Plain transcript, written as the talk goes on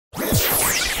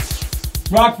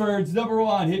Rockford's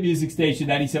 #1 hit music station,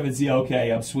 97 ZOK.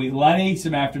 I'm Sweet Lenny.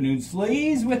 Some afternoon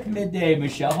Sleaze with Midday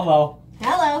Michelle. Hello.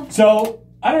 Hello. So,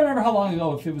 I don't remember how long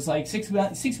ago, if it was like six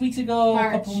weeks ago,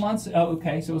 March. a couple of months. Oh,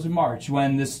 okay, so it was in March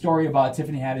when this story about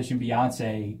Tiffany Haddish and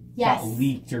Beyonce got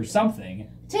leaked or something.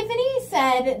 Tiffany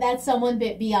said that someone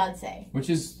bit Beyonce. Which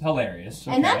is hilarious.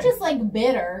 Okay. And not just like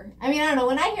bit her. I mean, I don't know.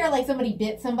 When I hear like somebody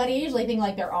bit somebody, I usually think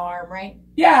like their arm, right?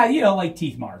 Yeah, you know, like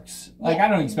teeth marks. Like, yeah. I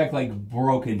don't expect like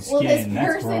broken skin. Well, this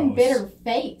That's person gross. bit her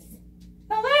face.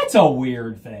 Now that's a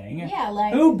weird thing. Yeah,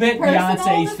 like who bit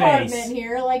Beyonce's face?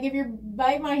 Here, like if you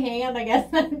bite my hand, I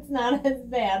guess that's not as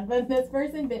bad. But this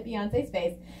person bit Beyonce's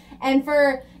face, and it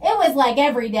was like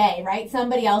every day, right?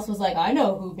 Somebody else was like, "I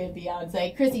know who bit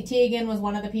Beyonce." Chrissy Teigen was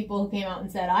one of the people who came out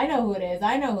and said, "I know who it is.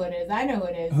 I know who it is. I know who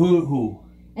it is." Who?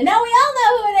 And now we all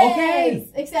know who it is. Okay.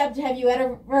 Except, have you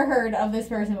ever heard of this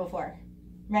person before?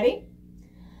 Ready?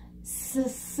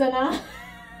 Sanaa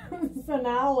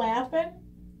laughing.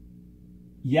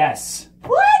 Yes.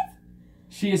 What?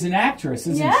 She is an actress,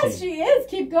 isn't she? Yes, she is.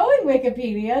 Keep going,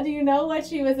 Wikipedia. Do you know what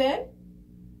she was in?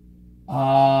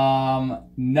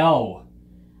 No.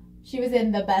 She was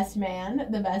in The Best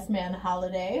Man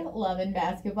Holiday, Love and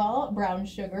Basketball, Brown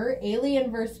Sugar,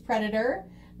 Alien vs. Predator,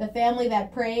 The Family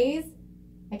That Prays.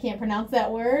 I can't pronounce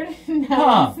that word.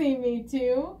 Now You See Me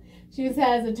Too. She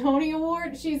has a Tony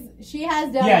Award. She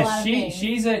has done a lot of things.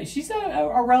 She's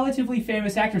a relatively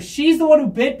famous actress. She's the one who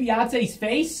bit Beyonce's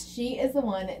face. She is the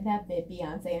one that bit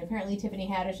Beyonce, and apparently Tiffany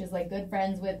Haddish is like good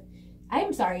friends with.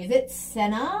 I'm sorry, is it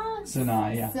Sanaa?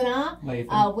 Sanaa, yeah.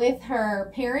 Sanaa, with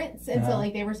her parents, and so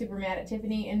like they were super mad at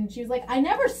Tiffany, and she was like, "I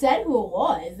never said who it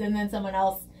was," and then someone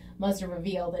else must have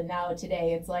revealed, and now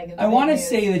today it's like. I want to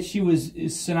say that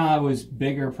Sanaa was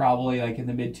bigger probably like in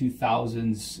the mid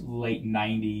 2000s, late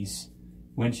 90s,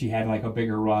 when she had like a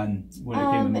bigger run when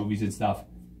it came to movies and stuff.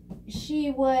 She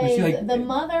was the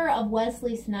mother of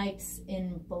Wesley Snipes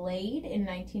in Blade in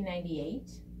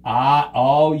 1998.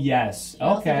 Oh yes. She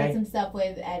also did some stuff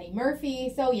with Eddie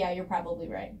Murphy, so yeah, you're probably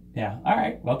right. Yeah, all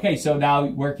right. Okay, so now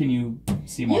where can you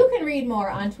see more? You can read more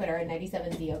on Twitter at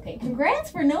 97ZOK.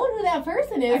 Congrats for knowing who that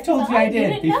person is. I told you I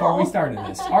did before we started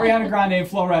this. Ariana Grande and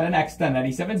Flo Rida next on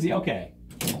 97ZOK.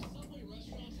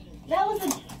 That was a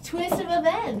twist of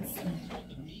events.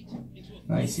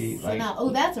 Let me see. Like,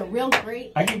 oh, that's a real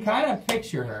great. I can kind of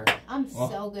picture her. I'm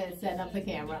so good at setting up the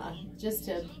camera just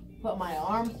to put my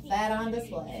arm fat on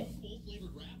display.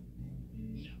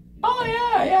 Oh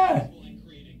yeah.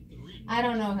 I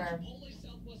don't know her.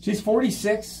 She's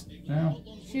 46. Yeah.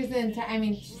 She was in.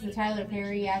 She's a Tyler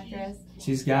Perry actress.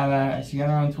 She got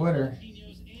her on Twitter.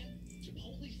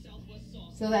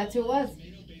 So that's who it was.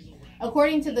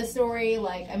 According to the story,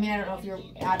 I don't know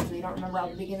if obviously you don't remember all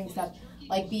the beginning stuff.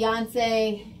 Like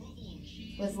Beyonce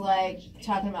was like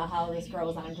talking about how this girl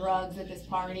was on drugs at this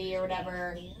party or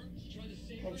whatever.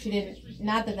 Like she didn't,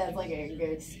 not that that's like a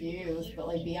good excuse, but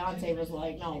like Beyonce was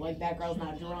like, no, like that girl's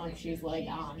not drunk. She's like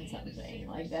on something.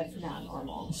 Like that's not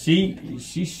normal. She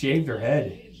shaved her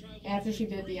head. After she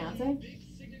did Beyonce?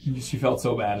 She felt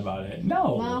so bad about it.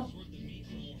 No. Well,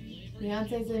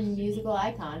 Beyonce's a musical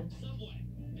icon.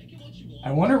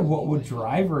 I wonder what would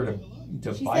drive her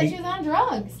to She bite. said she was on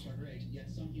drugs.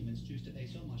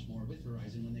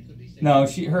 No,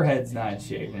 her head's not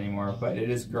shaved anymore, but it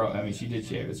is growing. I mean, she did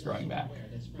shave. It's growing back.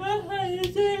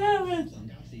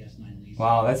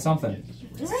 Wow, that's something.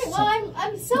 All right. Well,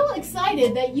 I'm so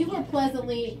excited that you were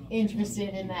pleasantly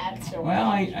interested in that story. Well,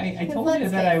 I told you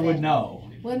that I would know.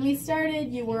 When we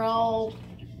started, you were all.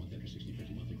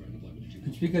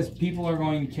 It's because people are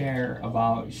going to care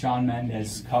about Shawn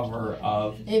Mendes' cover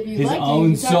of his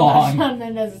own song. Shawn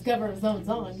Mendes' cover of his own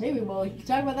song. Maybe we'll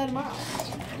talk about that tomorrow.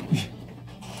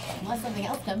 Unless something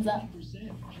else comes up.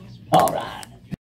 All right.